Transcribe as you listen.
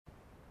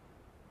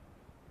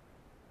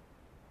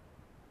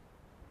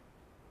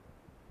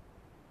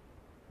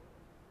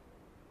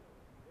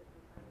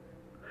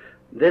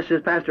This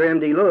is Pastor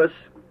M.D. Lewis,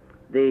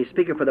 the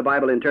speaker for the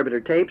Bible Interpreter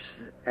Tapes,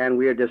 and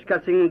we are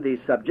discussing the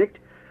subject,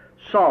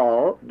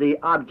 Saul, the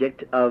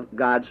object of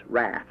God's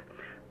wrath.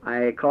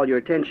 I call your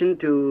attention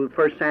to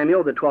 1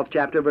 Samuel, the 12th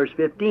chapter, verse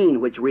 15,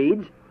 which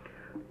reads,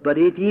 "But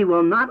if ye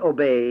will not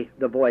obey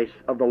the voice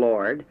of the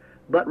Lord,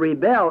 but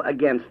rebel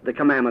against the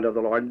commandment of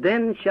the Lord,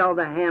 then shall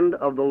the hand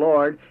of the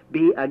Lord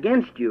be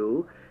against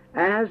you,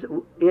 as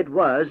it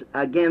was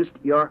against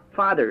your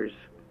fathers."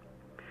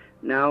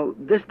 Now,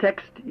 this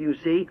text, you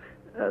see,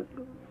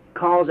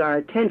 calls our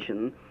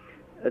attention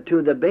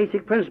to the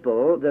basic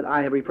principle that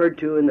I have referred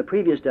to in the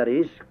previous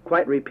studies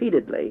quite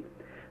repeatedly.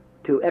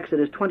 To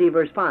Exodus 20,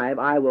 verse 5,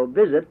 "I will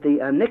visit the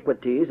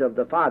iniquities of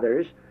the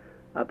fathers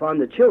upon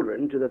the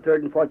children to the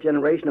third and fourth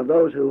generation of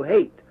those who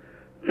hate."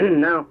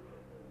 Now,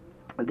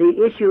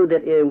 the issue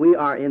that we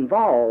are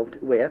involved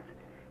with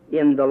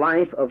in the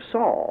life of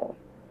Saul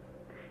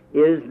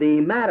is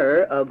the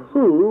matter of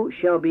who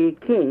shall be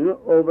king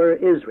over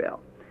Israel.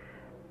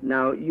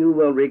 Now, you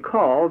will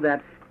recall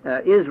that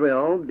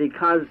Israel,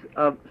 because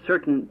of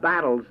certain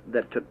battles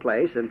that took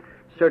place and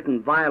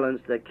certain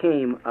violence that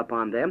came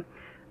upon them,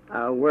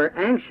 were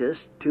anxious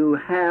to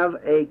have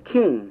a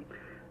king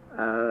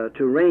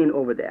to reign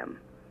over them.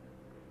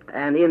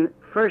 And in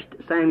 1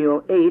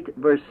 Samuel 8,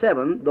 verse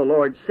 7, the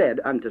Lord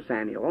said unto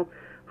Samuel,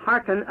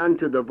 "Hearken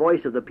unto the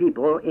voice of the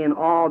people in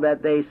all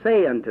that they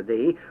say unto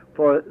thee,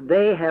 for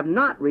they have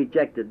not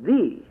rejected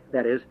thee,"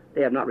 that is,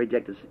 they have not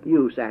rejected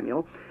you,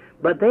 Samuel,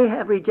 "but they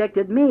have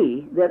rejected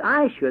me, that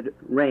I should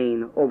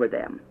reign over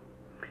them."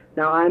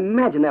 Now, I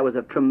imagine that was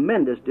a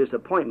tremendous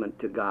disappointment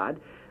to God,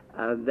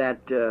 that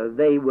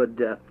they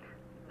would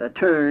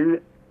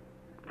turn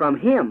from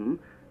Him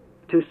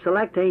to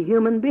select a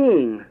human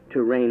being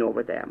to reign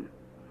over them.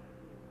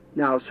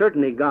 Now,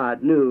 certainly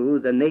God knew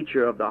the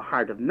nature of the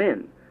heart of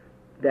men,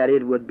 that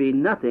it would be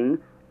nothing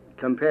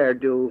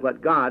compared to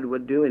what God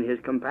would do in His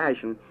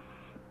compassion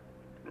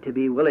to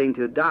be willing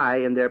to die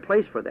in their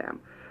place for them.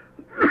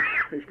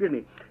 Excuse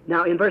me.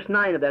 Now, in verse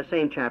 9 of that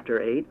same chapter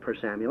 8, 1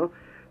 Samuel,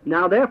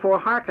 "Now therefore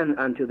hearken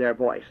unto their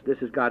voice."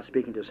 This is God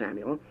speaking to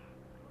Samuel.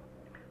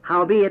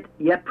 "Howbeit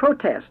yet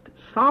protest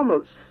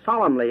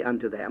solemnly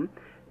unto them,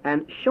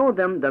 and show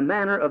them the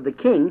manner of the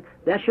king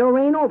that shall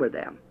reign over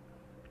them."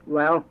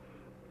 Well,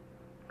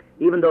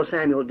 even though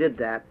Samuel did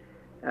that,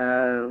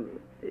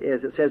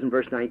 as it says in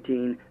verse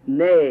 19,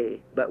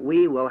 "Nay, but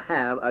we will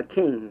have a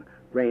king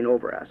reign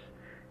over us."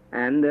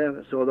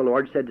 And so the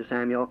Lord said to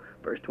Samuel,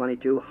 verse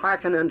 22,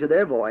 "Hearken unto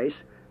their voice,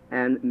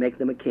 and make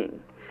them a king."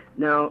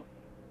 Now,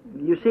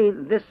 you see,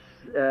 this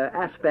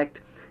aspect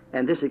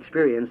and this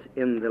experience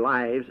in the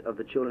lives of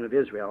the children of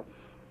Israel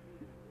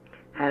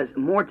has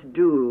more to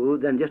do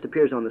than just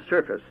appears on the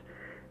surface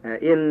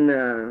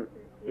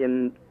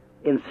in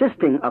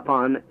insisting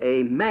upon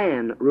a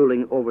man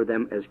ruling over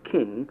them as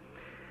king.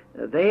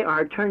 They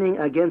are turning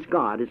against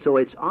God, so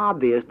it's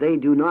obvious they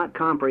do not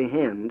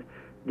comprehend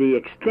the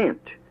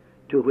extent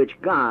to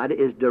which God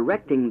is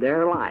directing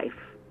their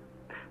life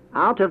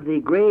out of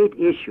the great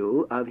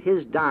issue of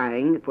His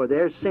dying for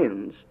their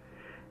sins,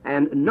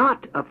 and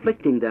not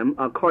afflicting them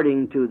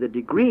according to the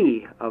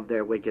degree of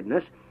their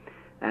wickedness,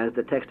 as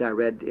the text I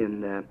read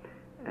in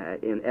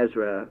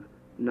Ezra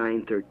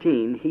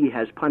 9:13, "He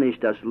has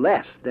punished us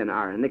less than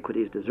our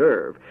iniquities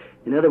deserve."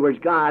 In other words,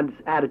 God's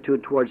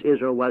attitude towards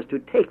Israel was to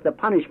take the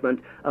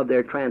punishment of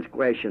their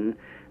transgression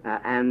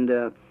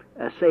and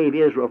save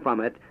Israel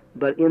from it,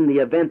 but in the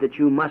event that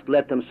you must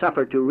let them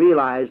suffer to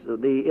realize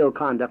the ill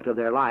conduct of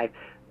their life,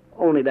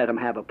 only let them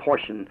have a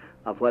portion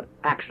of what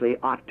actually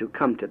ought to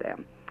come to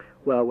them.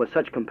 Well, with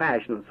such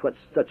compassion, with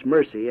such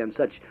mercy, and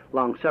such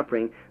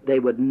long-suffering, they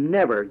would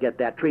never get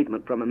that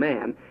treatment from a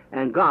man,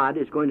 and God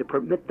is going to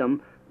permit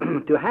them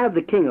to have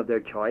the king of their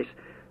choice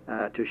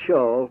to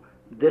show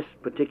this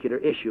particular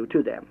issue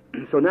to them.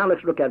 So now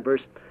let's look at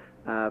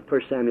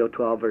 1 Samuel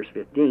 12, verse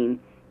 15.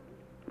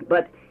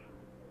 "But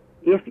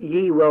if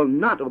ye will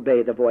not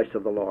obey the voice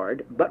of the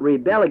Lord, but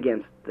rebel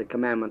against the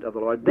commandment of the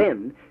Lord,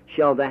 then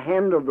shall the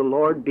hand of the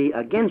Lord be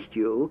against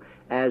you,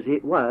 as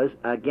it was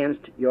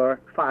against your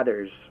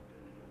fathers."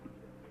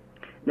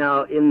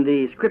 Now, in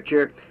the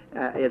Scripture,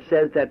 it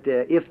says that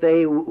if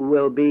they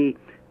will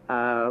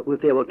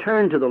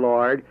turn to the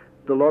Lord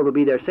will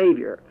be their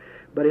Savior.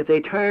 But if they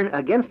turn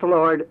against the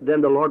Lord, then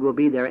the Lord will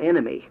be their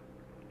enemy.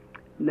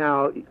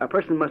 Now, a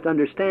person must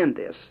understand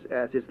this,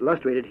 as it's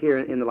illustrated here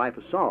in the life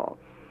of Saul.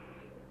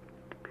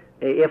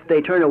 If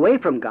they turn away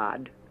from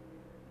God,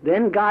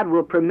 then God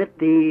will permit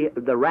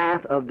the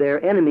wrath of their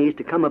enemies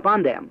to come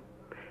upon them.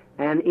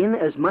 And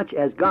inasmuch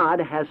as God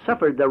has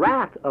suffered the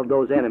wrath of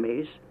those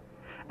enemies,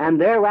 and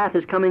their wrath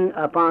is coming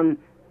upon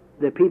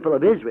the people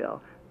of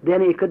Israel,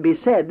 then it could be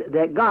said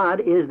that God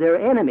is their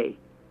enemy,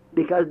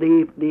 because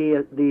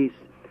the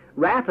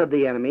wrath of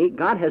the enemy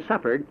God has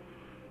suffered,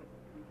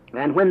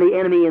 and when the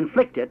enemy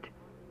inflict it,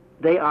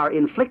 they are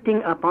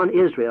inflicting upon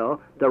Israel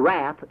the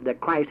wrath that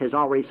Christ has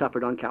already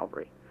suffered on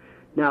Calvary.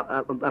 Now,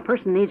 a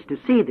person needs to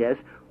see this,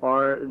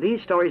 or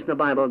these stories in the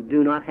Bible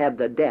do not have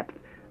the depth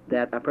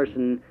that a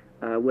person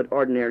would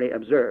ordinarily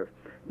observe.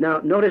 Now,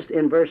 notice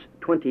in verse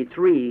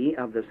 23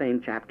 of the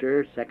same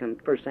chapter,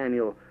 1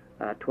 Samuel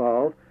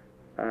 12,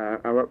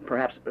 or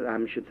perhaps I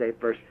should say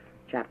 1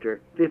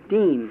 chapter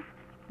 15,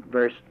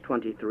 verse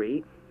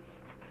 23.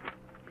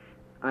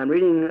 I'm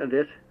reading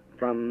this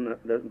from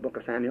the book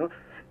of Samuel.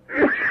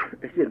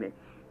 Excuse me.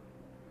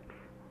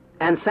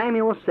 And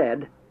Samuel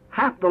said,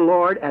 hath the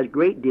Lord as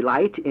great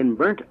delight in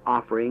burnt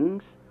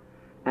offerings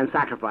and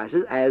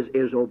sacrifices as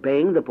is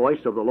obeying the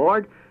voice of the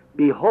Lord?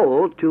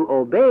 Behold, to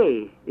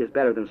obey is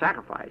better than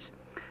sacrifice,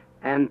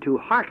 and to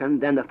hearken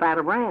than the fat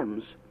of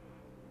rams.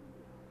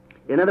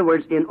 In other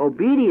words, in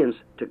obedience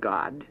to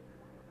God,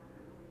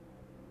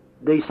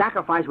 the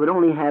sacrifice would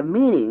only have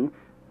meaning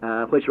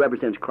which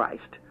represents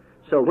Christ.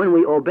 So when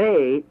we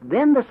obey,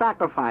 then the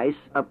sacrifice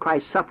of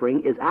Christ's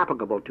suffering is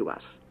applicable to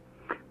us.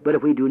 But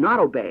if we do not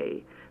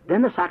obey,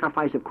 then the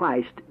sacrifice of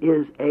Christ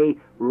is a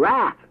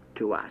wrath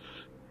to us,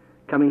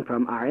 coming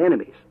from our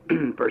enemies.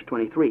 Verse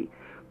 23,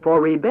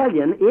 for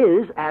rebellion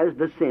is as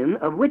the sin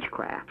of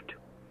witchcraft,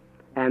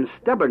 and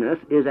stubbornness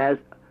is as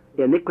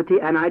iniquity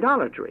and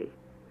idolatry.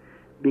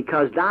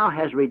 Because thou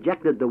hast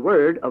rejected the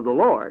word of the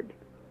Lord,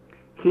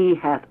 he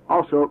hath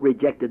also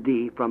rejected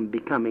thee from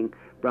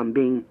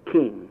being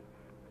king.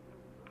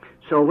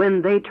 So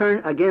when they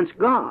turn against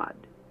God,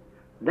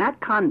 that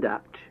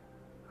conduct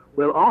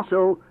will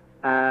also,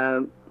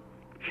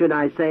 should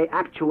I say,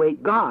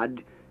 actuate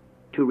God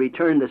to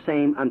return the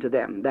same unto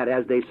them. That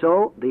as they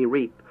sow, they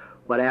reap.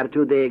 What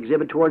attitude they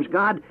exhibit towards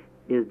God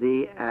is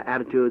the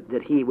attitude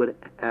that he would,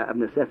 of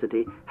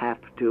necessity, have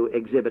to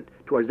exhibit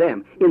towards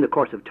them in the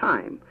course of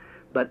time,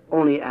 but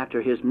only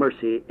after his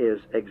mercy is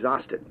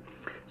exhausted.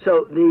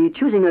 So the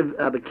choosing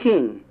of a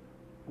king,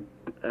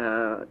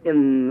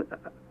 in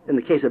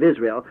the case of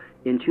Israel,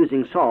 in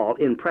choosing Saul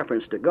in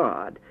preference to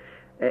God,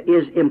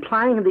 is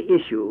implying the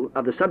issue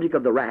of the subject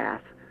of the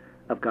wrath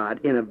of God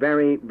in a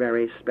very,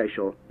 very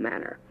special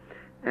manner.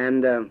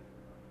 And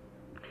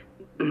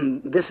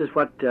this is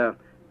what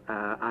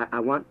I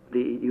want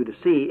you to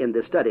see in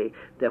this study,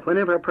 that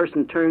whenever a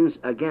person turns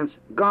against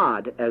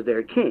God as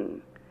their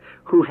king,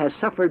 who has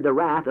suffered the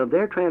wrath of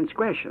their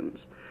transgressions,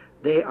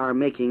 they are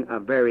making a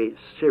very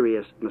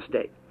serious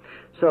mistake.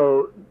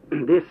 So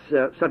this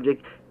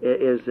subject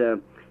is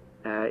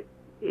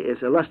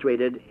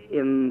illustrated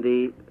in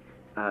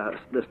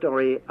the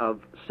story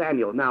of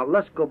Samuel. Now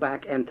let's go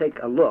back and take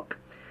a look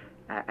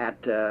at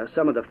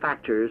some of the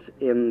factors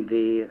in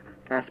the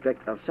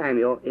aspect of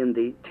Samuel in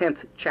the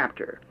 10th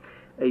chapter.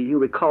 You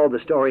recall the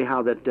story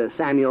how that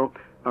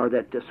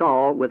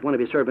Saul with one of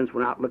his servants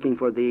were out looking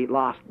for the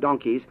lost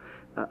donkeys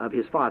of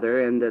his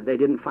father, and they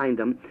didn't find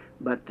them,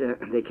 but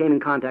they came in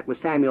contact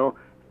with Samuel,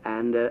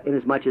 and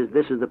inasmuch as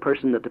this is the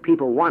person that the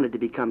people wanted to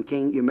become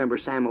king, you remember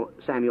Samuel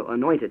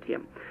anointed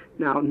him.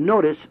 Now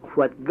notice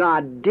what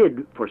God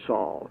did for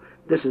Saul.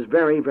 This is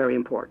very, very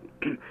important.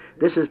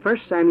 This is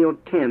 1 Samuel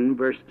 10,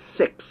 verse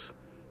 6.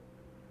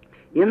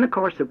 In the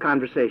course of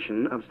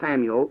conversation of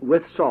Samuel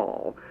with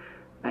Saul,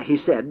 he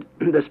said,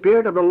 the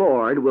Spirit of the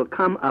Lord will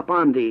come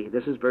upon thee.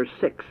 This is verse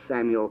 6,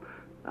 1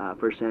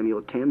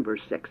 Samuel 10,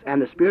 verse 6.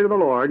 And the Spirit of the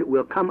Lord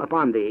will come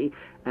upon thee,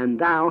 and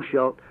thou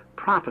shalt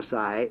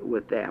prophesy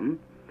with them,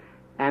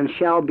 and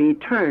shall be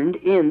turned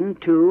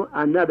into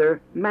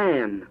another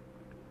man.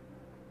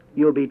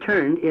 You'll be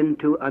turned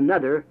into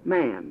another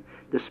man.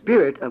 The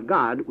Spirit of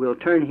God will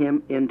turn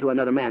him into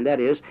another man. That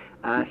is,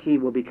 he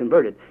will be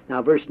converted.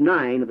 Now, verse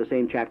 9 of the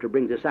same chapter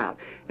brings this out.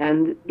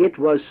 And it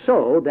was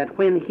so that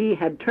when he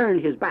had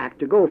turned his back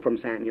to go from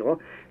Samuel,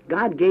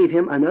 God gave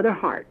him another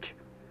heart.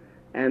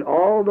 And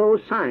all those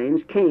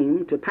signs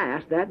came to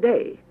pass that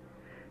day.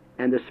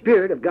 And the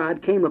Spirit of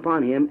God came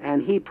upon him,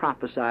 and he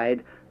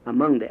prophesied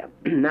among them.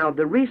 Now,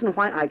 the reason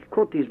why I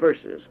quote these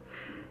verses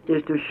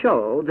is to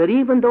show that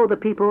even though the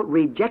people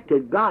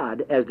rejected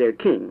God as their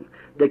king,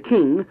 the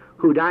king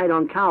who died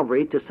on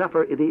Calvary to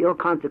suffer the ill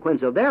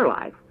consequence of their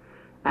life,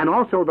 and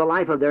also the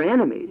life of their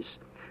enemies,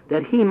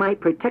 that he might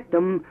protect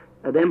them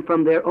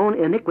from their own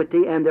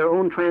iniquity and their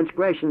own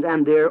transgressions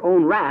and their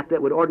own wrath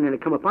that would ordinarily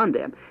come upon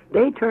them,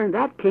 they turned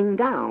that king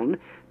down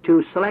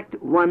to select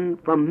one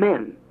from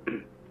men.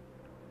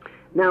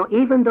 Now,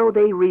 even though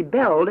they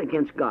rebelled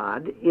against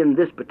God in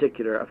this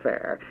particular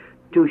affair,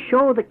 to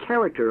show the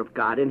character of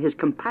God and his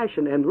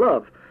compassion and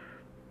love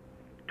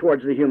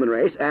towards the human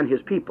race and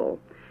his people,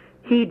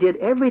 he did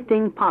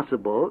everything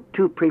possible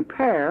to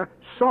prepare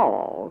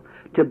Saul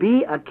to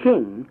be a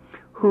king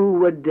who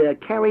would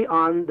carry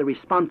on the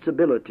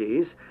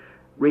responsibilities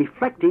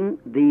reflecting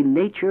the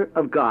nature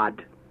of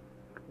God.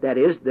 That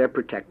is, their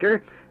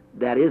protector.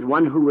 That is,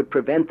 one who would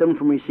prevent them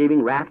from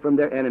receiving wrath from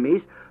their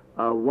enemies,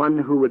 one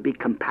who would be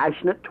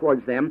compassionate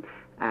towards them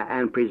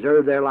and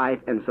preserve their life,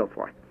 and so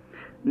forth.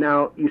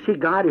 Now, you see,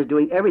 God is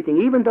doing everything,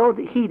 even though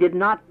he did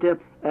not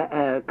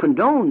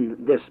condone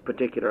this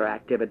particular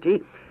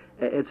activity.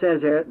 It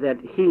says there that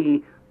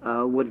he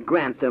would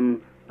grant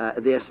them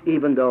this,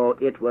 even though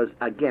it was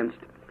against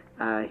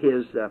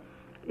his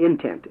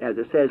intent, as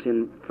it says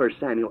in 1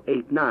 Samuel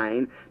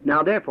 8:9.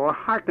 Now, therefore,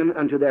 hearken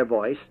unto their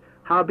voice,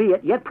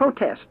 howbeit yet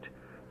protest,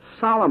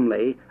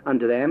 solemnly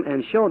unto them,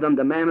 and show them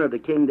the manner of the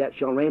king that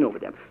shall reign over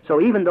them.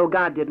 So even though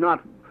God did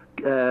not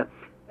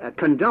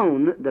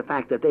condone the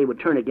fact that they would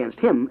turn against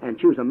him and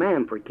choose a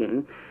man for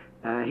king,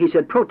 he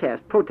said,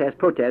 protest, protest,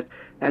 protest,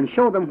 and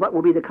show them what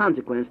will be the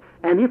consequence.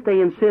 And if they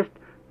insist,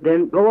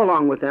 then go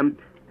along with them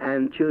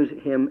and choose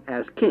him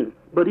as king.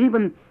 But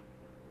even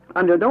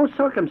under those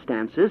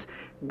circumstances,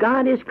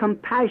 God is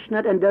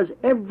compassionate and does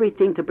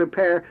everything to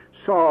prepare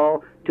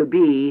Saul to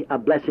be a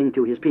blessing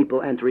to his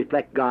people and to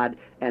reflect God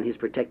and his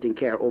protecting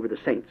care over the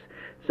saints.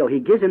 So he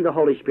gives him the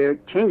Holy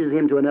Spirit, changes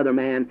him to another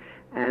man,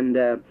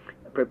 and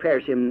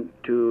prepares him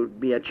to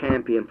be a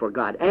champion for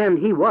God. And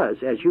he was,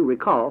 as you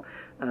recall,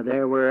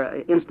 there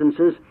were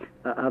instances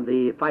of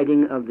the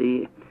fighting of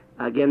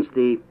against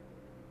the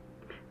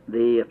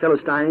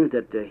Philistines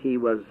that he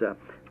was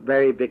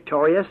very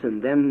victorious,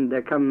 and then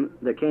there came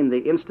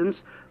the instance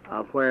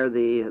of where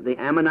the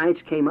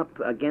Ammonites came up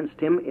against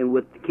him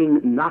with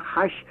King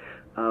Nahash,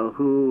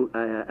 who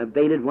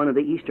invaded one of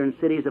the eastern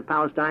cities of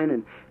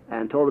Palestine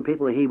and told the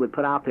people that he would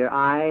put out their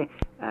eye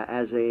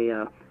as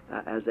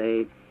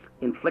a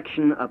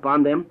infliction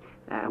upon them.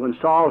 When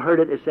Saul heard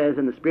it, it says,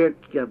 and the Spirit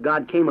of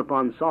God came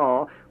upon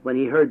Saul when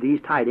he heard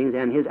these tidings,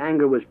 and his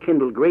anger was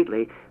kindled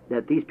greatly,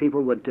 that these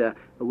people would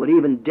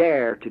even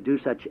dare to do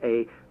such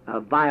a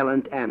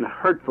violent and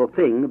hurtful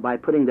thing by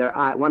putting their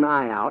one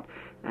eye out.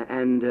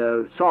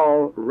 And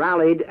Saul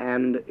rallied,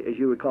 and as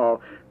you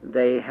recall,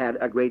 they had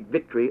a great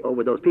victory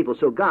over those people.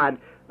 So God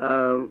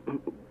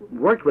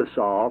worked with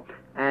Saul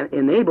and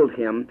enabled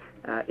him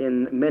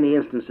in many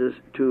instances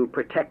to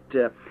protect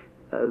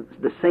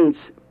the saints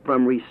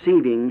from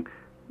receiving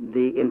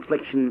the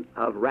infliction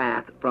of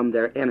wrath from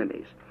their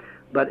enemies.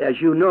 But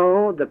as you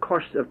know, the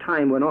course of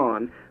time went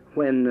on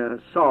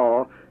when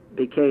Saul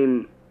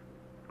became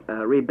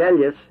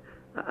rebellious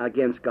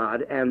against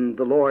God, and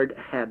the Lord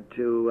had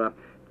to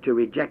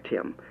reject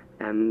him.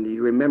 And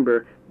you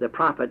remember the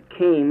prophet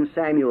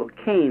Samuel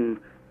came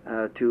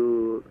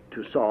to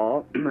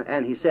Saul,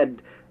 and he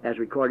said, as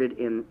recorded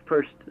in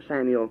 1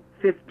 Samuel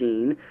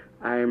 15,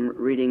 I'm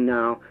reading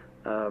now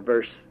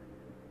verse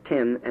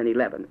 10 and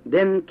 11.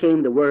 Then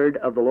came the word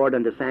of the Lord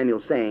unto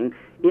Samuel, saying,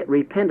 It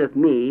repenteth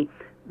me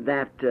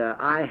that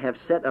I have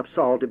set up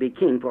Saul to be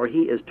king, for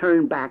he is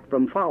turned back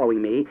from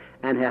following me,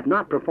 and hath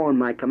not performed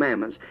my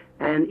commandments.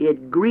 And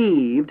it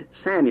grieved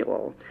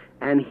Samuel,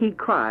 and he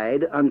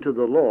cried unto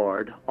the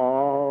Lord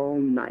all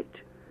night.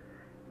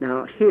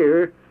 Now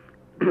here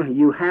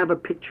you have a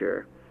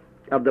picture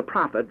of the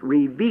prophet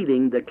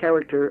revealing the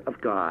character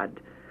of God,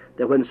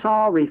 that when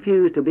Saul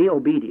refused to be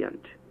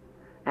obedient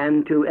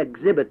and to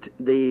exhibit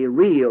the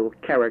real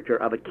character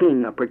of a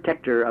king, a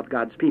protector of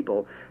God's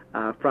people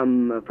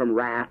from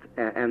wrath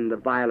and the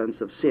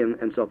violence of sin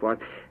and so forth,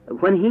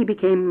 when he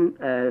became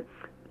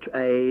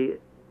a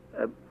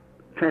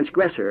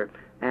transgressor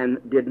and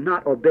did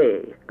not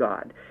obey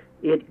God,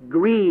 it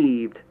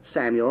grieved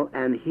Samuel,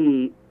 and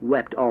he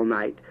wept all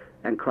night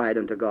and cried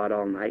unto God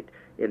all night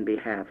in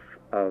behalf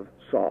of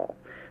Saul.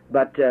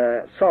 But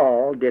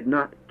Saul did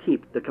not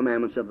keep the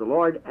commandments of the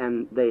Lord,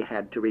 and they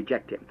had to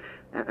reject him.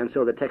 And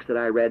so the text that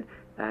I read,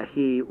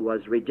 he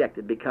was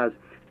rejected, because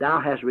thou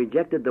hast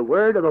rejected the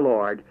word of the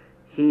Lord,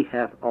 he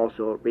hath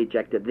also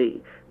rejected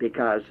thee,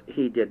 because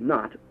he did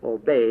not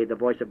obey the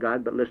voice of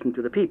God, but listened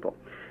to the people.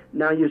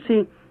 Now you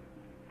see,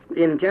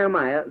 in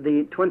Jeremiah,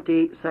 the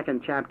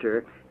 22nd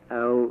chapter,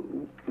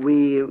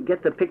 we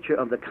get the picture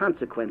of the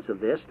consequence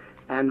of this,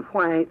 and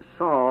why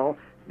Saul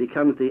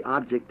becomes the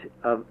object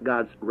of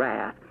God's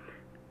wrath.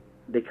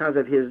 Because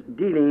of his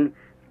dealing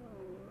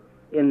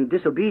in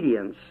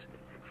disobedience,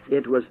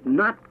 it was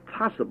not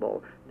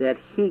possible that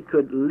he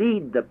could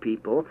lead the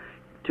people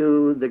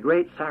to the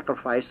great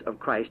sacrifice of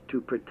Christ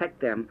to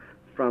protect them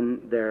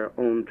from their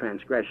own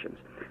transgressions.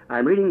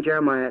 I'm reading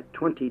Jeremiah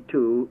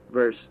 22,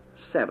 verse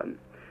 7,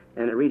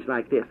 and it reads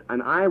like this,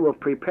 And I will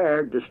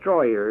prepare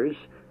destroyers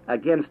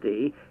against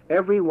thee,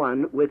 every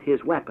one with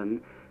his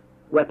weapons,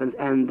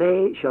 and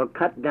they shall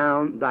cut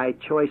down thy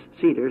choice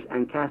cedars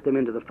and cast them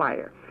into the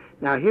fire.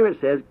 Now here it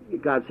says,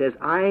 God says,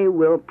 I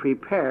will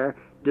prepare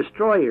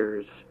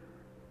destroyers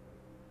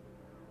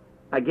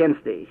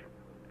against thee.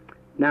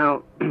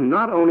 Now,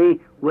 not only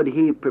would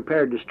he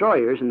prepare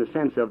destroyers in the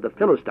sense of the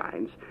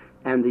Philistines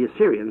and the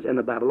Assyrians and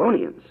the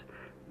Babylonians,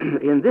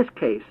 in this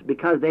case,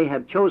 because they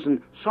have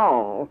chosen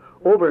Saul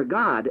over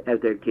God as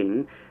their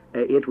king,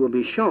 it will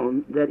be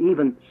shown that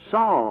even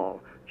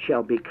Saul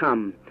shall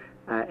become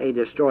a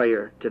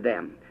destroyer to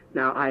them.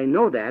 Now, I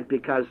know that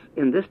because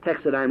in this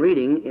text that I'm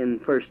reading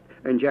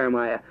in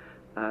Jeremiah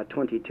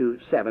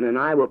 22:7, and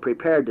I will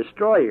prepare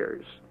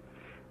destroyers.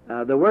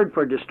 The word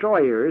for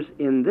destroyers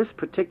in this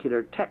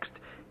particular text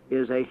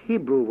is a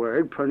Hebrew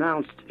word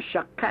pronounced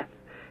shakath.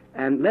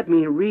 And let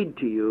me read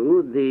to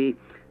you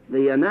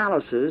the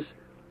analysis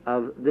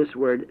of this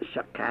word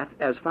shakath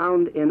as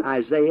found in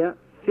Isaiah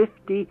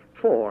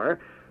 54,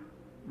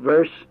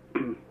 verse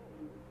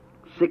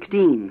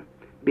 16.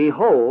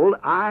 Behold,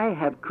 I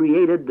have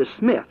created the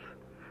smith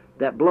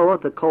that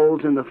bloweth the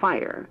coals in the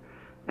fire,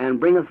 and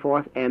bringeth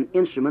forth an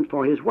instrument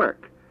for his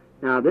work.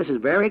 Now, this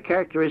is very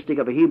characteristic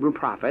of a Hebrew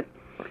prophet.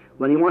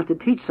 When he wants to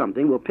teach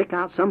something, will pick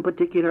out some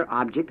particular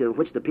object of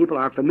which the people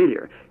are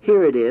familiar.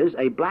 Here it is,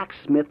 a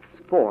blacksmith's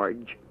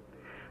forge.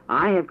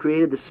 I have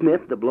created the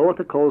smith that bloweth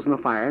the coals in the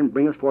fire and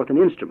bringeth forth an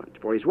instrument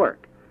for his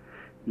work.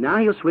 Now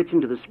he'll switch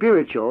into the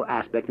spiritual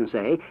aspect and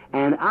say,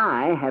 and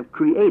I have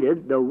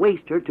created the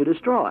waster to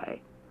destroy.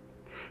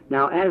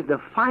 Now, as the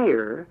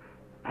fire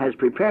has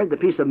prepared the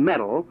piece of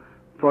metal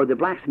for the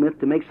blacksmith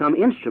to make some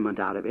instrument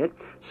out of it,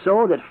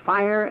 so that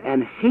fire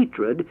and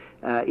hatred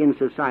in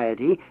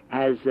society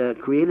has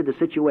created the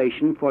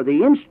situation for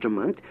the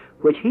instrument,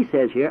 which he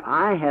says here,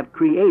 I have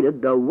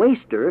created the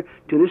waster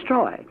to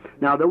destroy.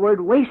 Now, the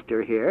word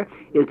waster here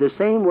is the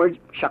same word,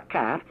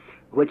 shakat,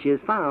 which is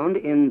found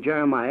in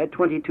Jeremiah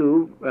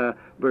 22,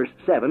 verse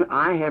 7,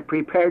 I have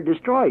prepared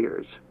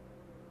destroyers.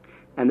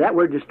 And that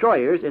word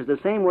destroyers is the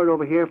same word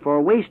over here for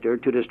waster,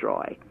 to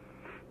destroy.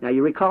 Now,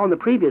 you recall in the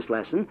previous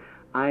lesson,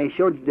 I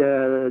showed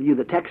you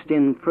the text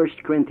in 1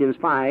 Corinthians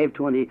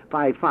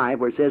 5:25,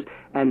 where it says,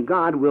 and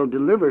God will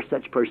deliver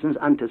such persons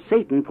unto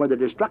Satan for the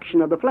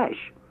destruction of the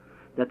flesh,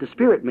 that the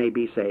spirit may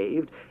be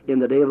saved in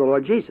the day of the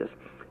Lord Jesus.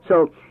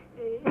 So,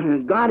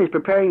 God is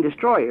preparing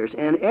destroyers,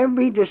 and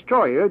every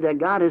destroyer that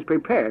God has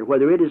prepared,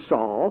 whether it is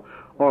Saul,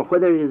 or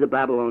whether it is the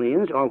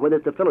Babylonians, or whether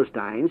it's the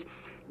Philistines,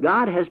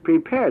 God has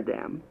prepared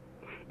them.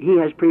 He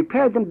has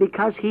prepared them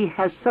because he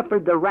has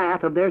suffered the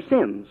wrath of their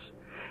sins.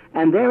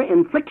 And their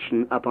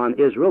infliction upon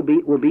Israel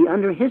will be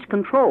under his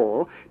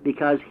control,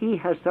 because he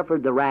has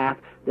suffered the wrath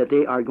that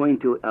they are going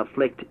to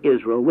afflict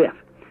Israel with.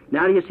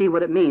 Now do you see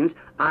what it means?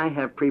 I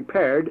have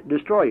prepared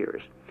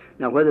destroyers.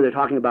 Now, whether they're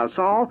talking about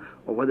Saul,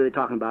 or whether they're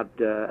talking about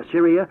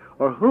Assyria,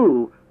 or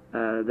who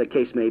the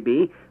case may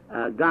be,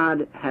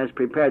 God has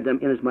prepared them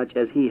inasmuch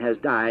as he has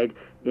died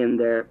in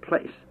their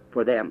place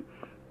for them.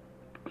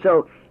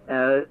 So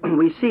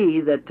we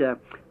see that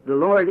the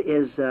Lord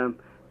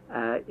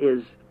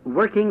is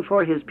working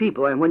for his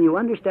people, and when you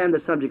understand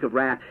the subject of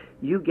wrath,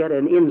 you get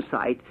an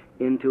insight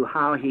into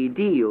how he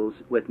deals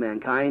with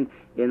mankind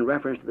in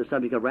reference to the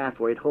subject of wrath,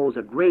 for it holds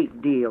a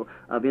great deal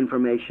of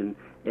information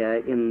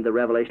in the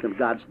revelation of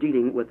God's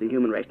dealing with the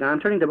human race. Now I'm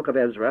turning to the book of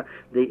Ezra,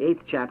 the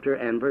 8th chapter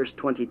and verse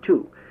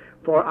 22.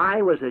 For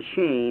I was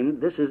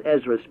ashamed, this is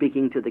Ezra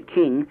speaking to the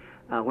king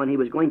when he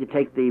was going to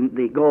take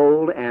the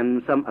gold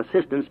and some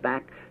assistance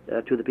back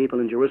to the people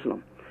in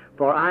Jerusalem.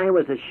 For I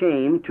was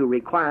ashamed to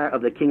require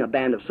of the king a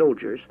band of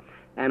soldiers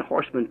and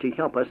horsemen to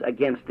help us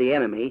against the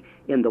enemy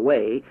in the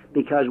way,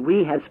 because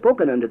we had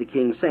spoken unto the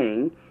king,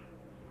 saying,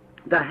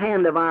 the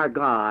hand of our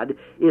God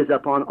is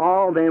upon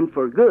all them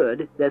for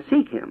good that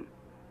seek him.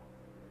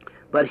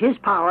 But his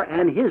power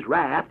and his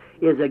wrath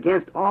is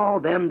against all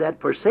them that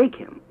forsake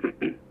him.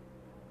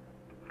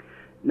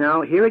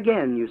 Now, here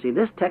again, you see,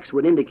 this text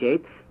would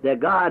indicate that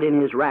God in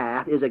his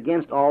wrath is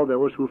against all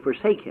those who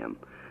forsake him.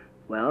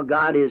 Well,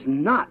 God is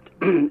not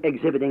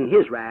exhibiting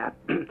his wrath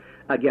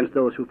against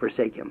those who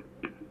forsake him.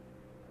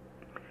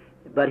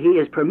 But he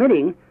is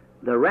permitting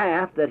the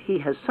wrath that he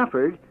has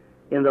suffered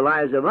in the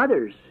lives of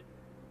others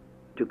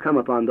to come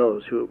upon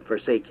those who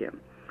forsake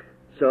him.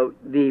 So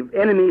the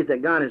enemies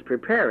that God is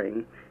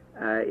preparing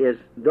is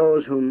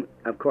those whom,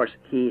 of course,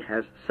 he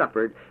has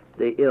suffered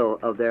the ill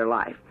of their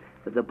life.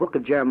 The book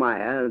of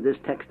Jeremiah, this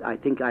text I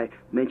think I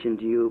mentioned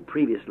to you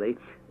previously,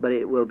 but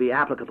it will be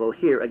applicable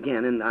here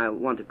again, and I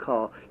want to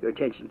call your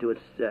attention to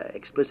its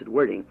explicit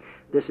wording.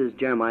 This is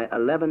Jeremiah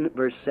 11,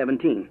 verse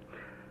 17.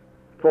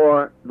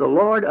 For the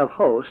Lord of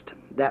hosts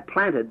that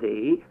planted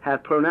thee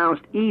hath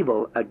pronounced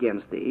evil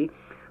against thee,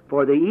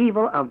 for the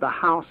evil of the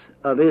house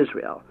of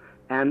Israel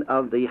and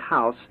of the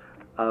house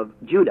of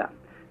Judah.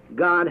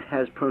 God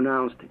has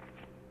pronounced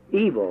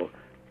evil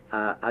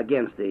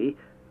against thee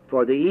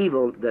for the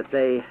evil that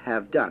they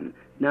have done.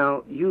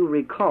 Now, you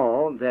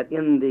recall that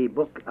in the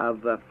book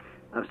of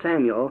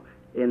Samuel,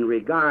 in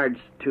regards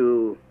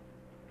to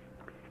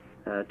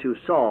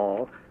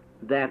Saul,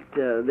 that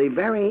the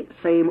very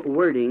same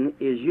wording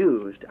is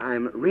used.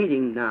 I'm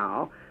reading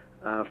now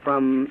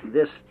from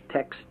this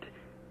text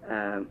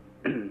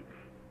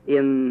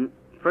in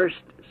 1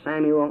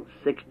 Samuel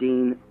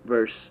 16,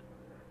 verse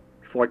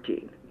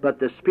 14. But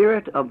the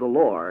Spirit of the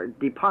Lord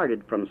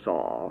departed from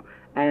Saul,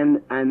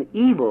 and an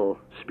evil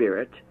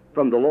spirit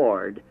from the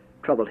Lord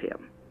troubled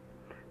him.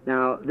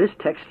 Now, this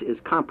text is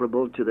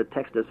comparable to the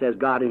text that says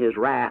God in his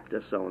wrath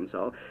does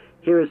so-and-so.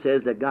 Here it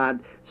says that God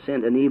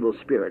sent an evil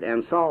spirit,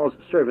 and Saul's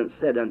servant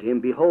said unto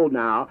him, behold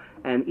now,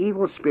 an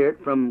evil spirit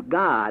from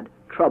God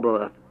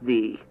troubleth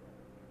thee.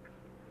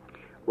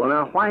 Well,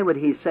 now, why would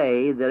he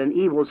say that an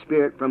evil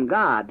spirit from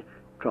God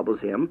troubles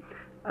him?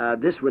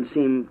 This would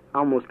seem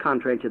almost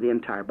contrary to the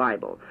entire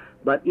Bible.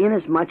 But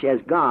inasmuch as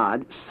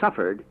God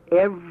suffered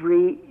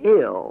every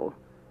ill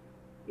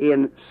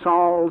in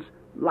Saul's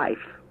life,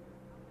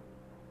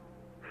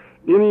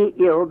 any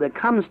ill that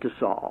comes to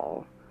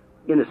Saul,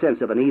 in the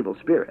sense of an evil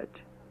spirit,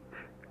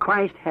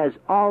 Christ has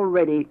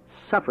already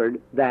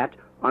suffered that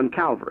on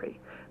Calvary.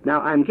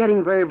 Now, I'm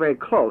getting very, very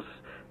close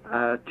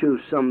to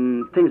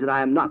some things that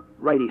I am not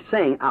really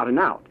saying out and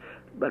out,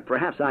 but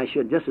perhaps I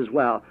should just as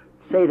well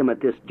say them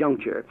at this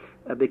juncture,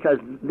 because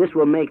this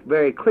will make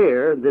very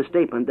clear this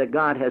statement that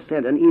God has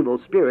sent an evil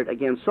spirit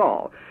against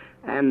Saul.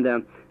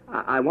 And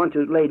I want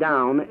to lay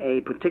down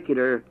a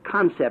particular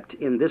concept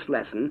in this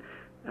lesson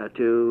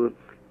to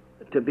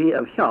be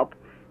of help,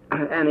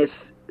 and it's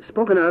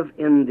spoken of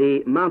in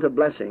the Mount of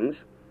Blessings,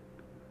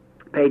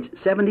 page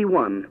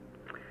 71.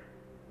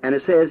 And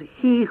it says,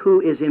 "He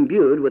who is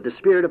imbued with the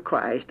Spirit of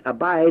Christ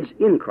abides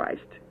in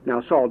Christ."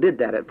 Now, Saul did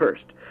that at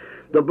first.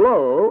 "The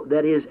blow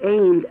that is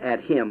aimed at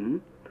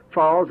him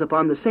falls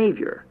upon the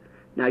Savior."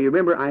 Now, you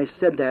remember I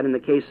said that in the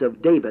case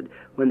of David,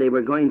 when they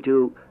were going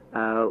to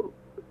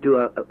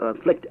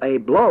afflict a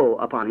blow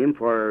upon him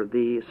for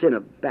the sin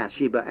of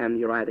Bathsheba and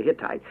Uriah the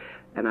Hittite.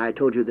 And I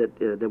told you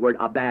that the word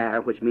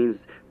abar, which means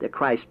that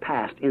Christ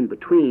passed in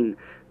between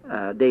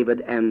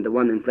David and the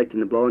one inflicting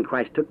the blow, and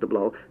Christ took the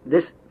blow.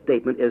 This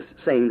statement is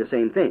saying the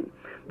same thing.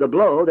 The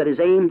blow that is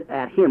aimed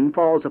at him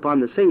falls upon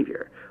the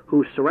Savior,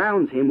 who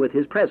surrounds him with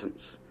his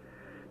presence.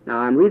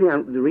 Now,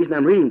 the reason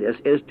I'm reading this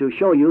is to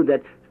show you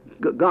that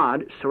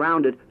God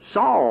surrounded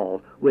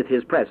Saul with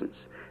his presence.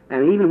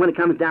 And even when it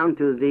comes down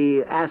to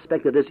the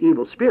aspect of this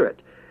evil spirit,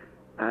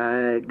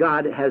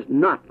 God has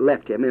not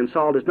left him, and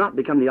Saul does not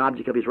become the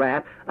object of his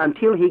wrath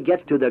until he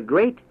gets to the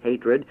great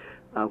hatred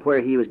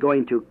where he was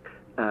going to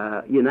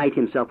unite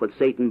himself with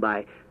Satan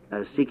by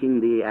seeking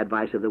the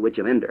advice of the witch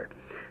of Endor.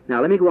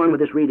 Now, let me go on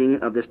with this reading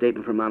of this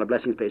statement from Mount of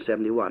Blessings, page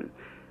 71.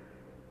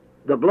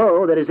 "The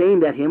blow that is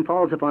aimed at him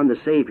falls upon the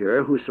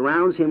Savior, who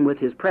surrounds him with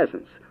his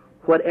presence.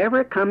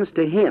 Whatever comes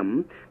to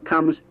him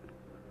comes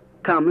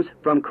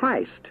from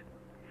Christ.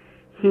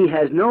 He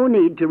has no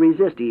need to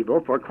resist evil,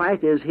 for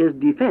Christ is his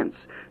defense.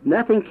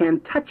 Nothing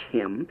can touch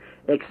him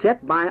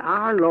except by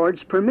our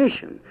Lord's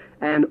permission,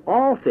 and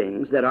all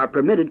things that are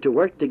permitted to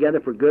work together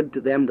for good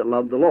to them that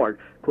love the Lord,"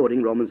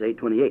 quoting Romans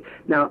 8:28.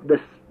 Now, the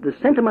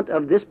sentiment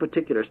of this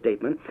particular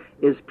statement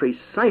is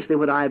precisely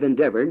what I've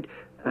endeavored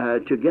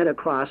to get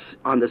across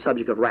on the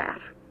subject of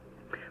wrath.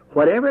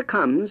 Whatever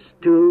comes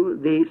to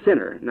the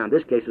sinner, now in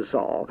this case is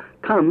Saul,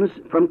 comes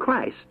from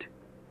Christ,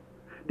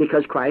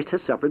 because Christ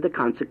has suffered the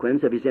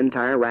consequence of his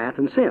entire wrath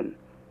and sin.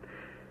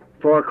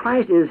 For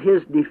Christ is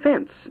his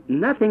defense.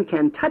 Nothing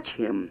can touch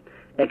him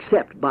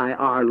except by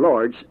our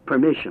Lord's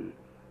permission.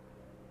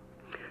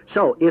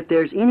 So, if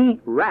there's any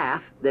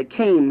wrath that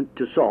came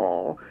to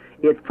Saul,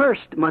 it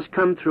first must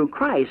come through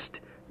Christ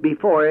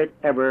before it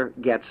ever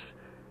gets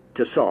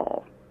to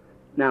Saul.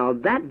 Now,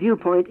 that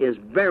viewpoint is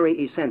very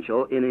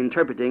essential in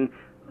interpreting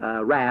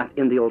wrath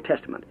in the Old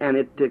Testament. And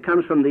it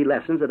comes from the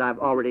lessons that I've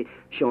already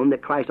shown,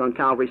 that Christ on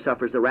Calvary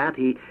suffers the wrath.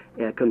 He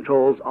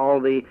controls all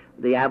the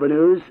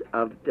avenues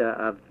of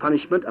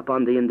punishment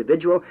upon the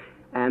individual.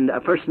 And a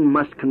person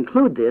must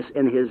conclude this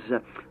in his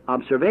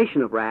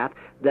observation of wrath,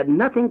 that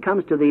nothing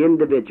comes to the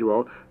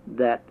individual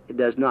that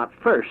does not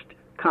first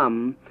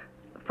come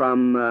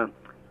from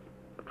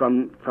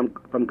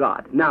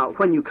God. Now,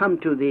 when you come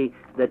to the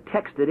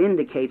text that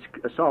indicates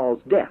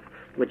Saul's death,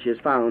 which is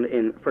found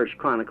in 1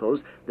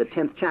 Chronicles, the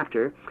 10th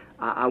chapter,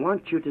 I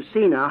want you to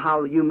see now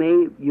how you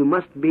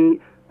must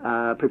be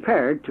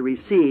prepared to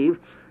receive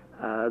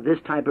this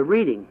type of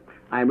reading.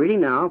 I'm reading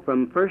now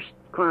from 1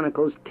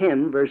 Chronicles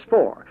 10, verse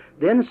 4.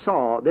 Then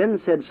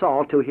said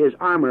Saul to his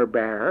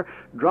armor-bearer,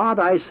 "Draw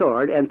thy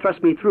sword, and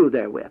thrust me through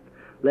therewith,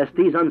 lest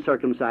these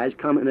uncircumcised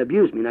come and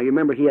abuse me." Now, you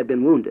remember he had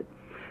been wounded.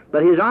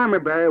 But his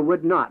armor-bearer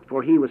would not,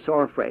 for he was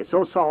sore afraid.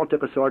 So Saul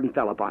took a sword and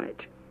fell upon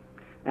it.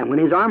 And when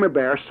his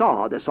armor-bearer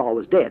saw that Saul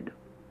was dead,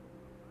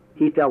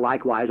 he fell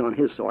likewise on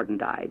his sword and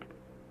died.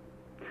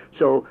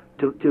 So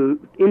to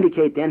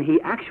indicate then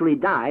he actually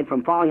died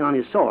from falling on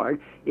his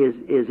sword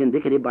is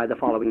indicated by the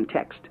following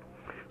text.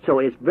 So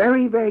it's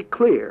very, very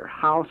clear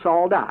how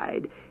Saul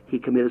died. He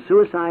committed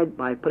suicide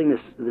by putting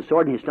the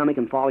sword in his stomach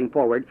and falling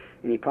forward,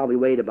 and he probably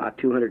weighed about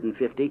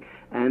 250,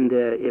 and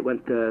it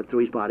went through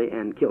his body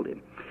and killed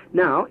him.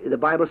 Now, the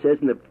Bible says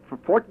in the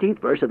 14th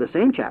verse of the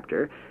same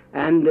chapter,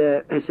 and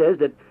it says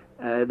that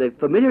the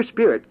familiar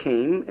spirit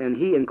came, and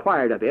he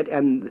inquired of it,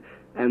 and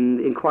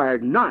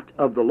inquired not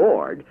of the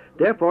Lord.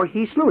 Therefore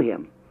he slew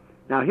him.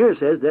 Now here it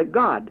says that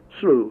God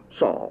slew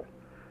Saul.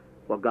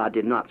 Well, God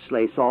did not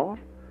slay Saul.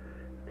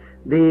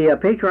 The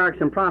Patriarchs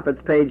and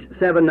Prophets, page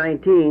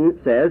 719,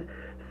 says,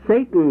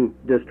 Satan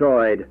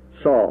destroyed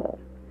Saul.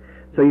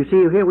 So you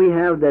see, here we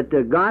have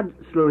that God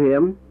slew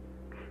him.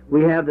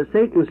 We have that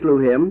Satan slew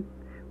him.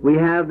 We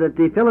have that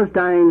the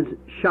Philistines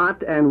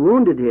shot and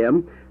wounded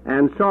him,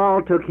 and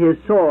Saul took his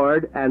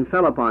sword and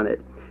fell upon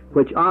it,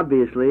 which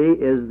obviously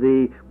is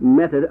the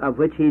method of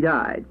which he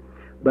died.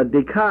 But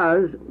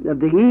because of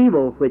the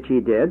evil which he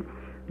did,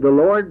 the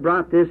Lord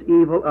brought this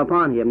evil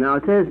upon him. Now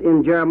it says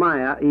in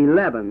Jeremiah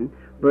 11,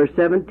 verse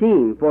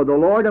 17, For the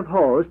Lord of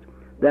hosts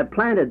that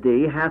planted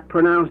thee hath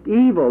pronounced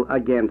evil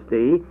against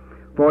thee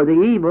for the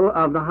evil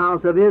of the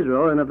house of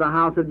Israel and of the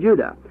house of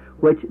Judah,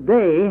 which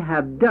they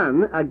have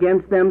done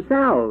against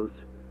themselves,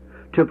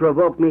 to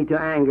provoke me to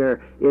anger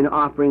in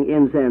offering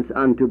incense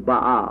unto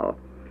Baal.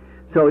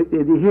 So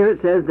here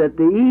it says that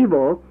the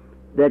evil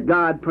that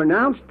God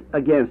pronounced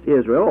against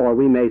Israel, or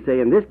we may say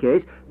in this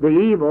case, the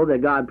evil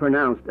that God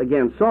pronounced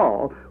against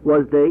Saul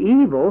was the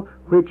evil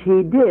which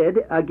he did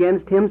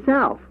against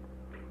himself.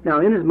 Now,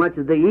 inasmuch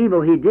as the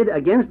evil he did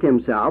against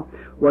himself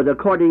was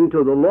according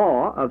to the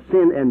law of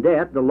sin and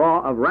death, the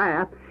law of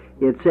wrath,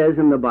 it says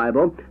in the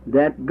Bible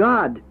that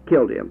God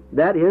killed him.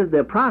 That is,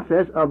 the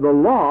process of the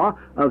law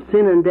of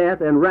sin and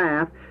death and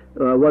wrath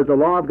was the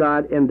law of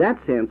God. In that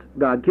sense,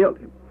 God killed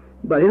him.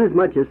 But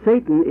inasmuch as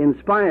Satan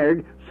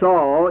inspired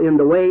Saul in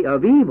the way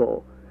of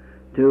evil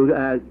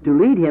to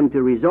lead him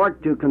to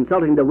resort to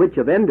consulting the witch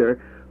of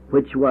Endor,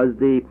 which was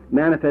the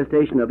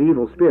manifestation of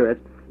evil spirits,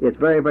 it's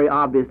very, very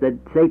obvious that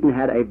Satan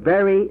had a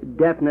very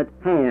definite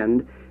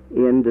hand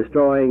in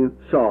destroying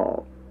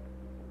Saul.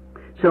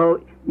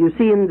 So you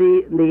see in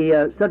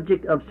the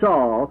subject of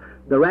Saul,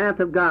 the wrath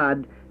of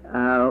God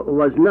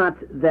was not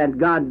that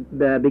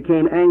God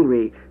became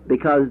angry,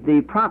 because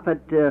the prophet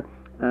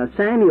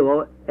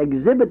Samuel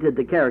exhibited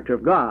the character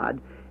of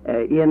God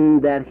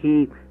in that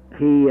he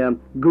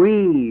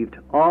grieved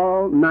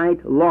all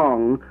night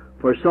long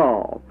for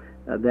Saul,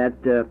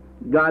 that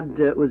God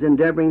was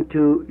endeavoring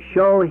to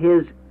show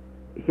his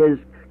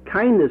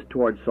kindness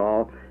towards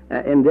Saul,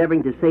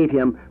 endeavoring to save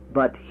him,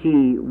 but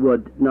he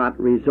would not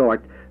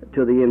resort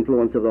to the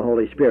influence of the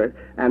Holy Spirit.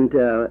 And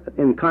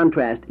in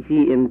contrast,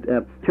 he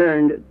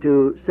turned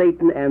to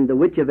Satan and the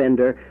witch of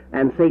Endor,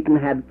 and Satan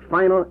had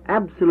final,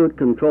 absolute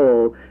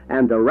control,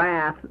 and the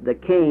wrath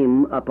that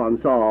came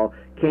upon Saul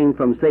came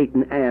from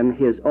Satan and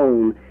his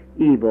own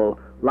evil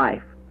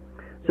life.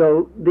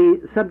 So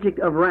the subject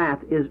of wrath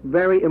is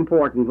very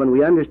important when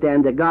we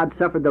understand that God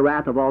suffered the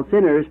wrath of all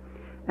sinners,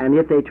 and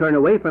if they turn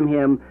away from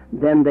him,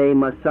 then they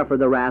must suffer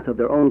the wrath of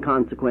their own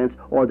consequence,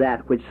 or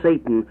that which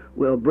Satan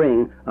will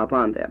bring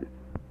upon them.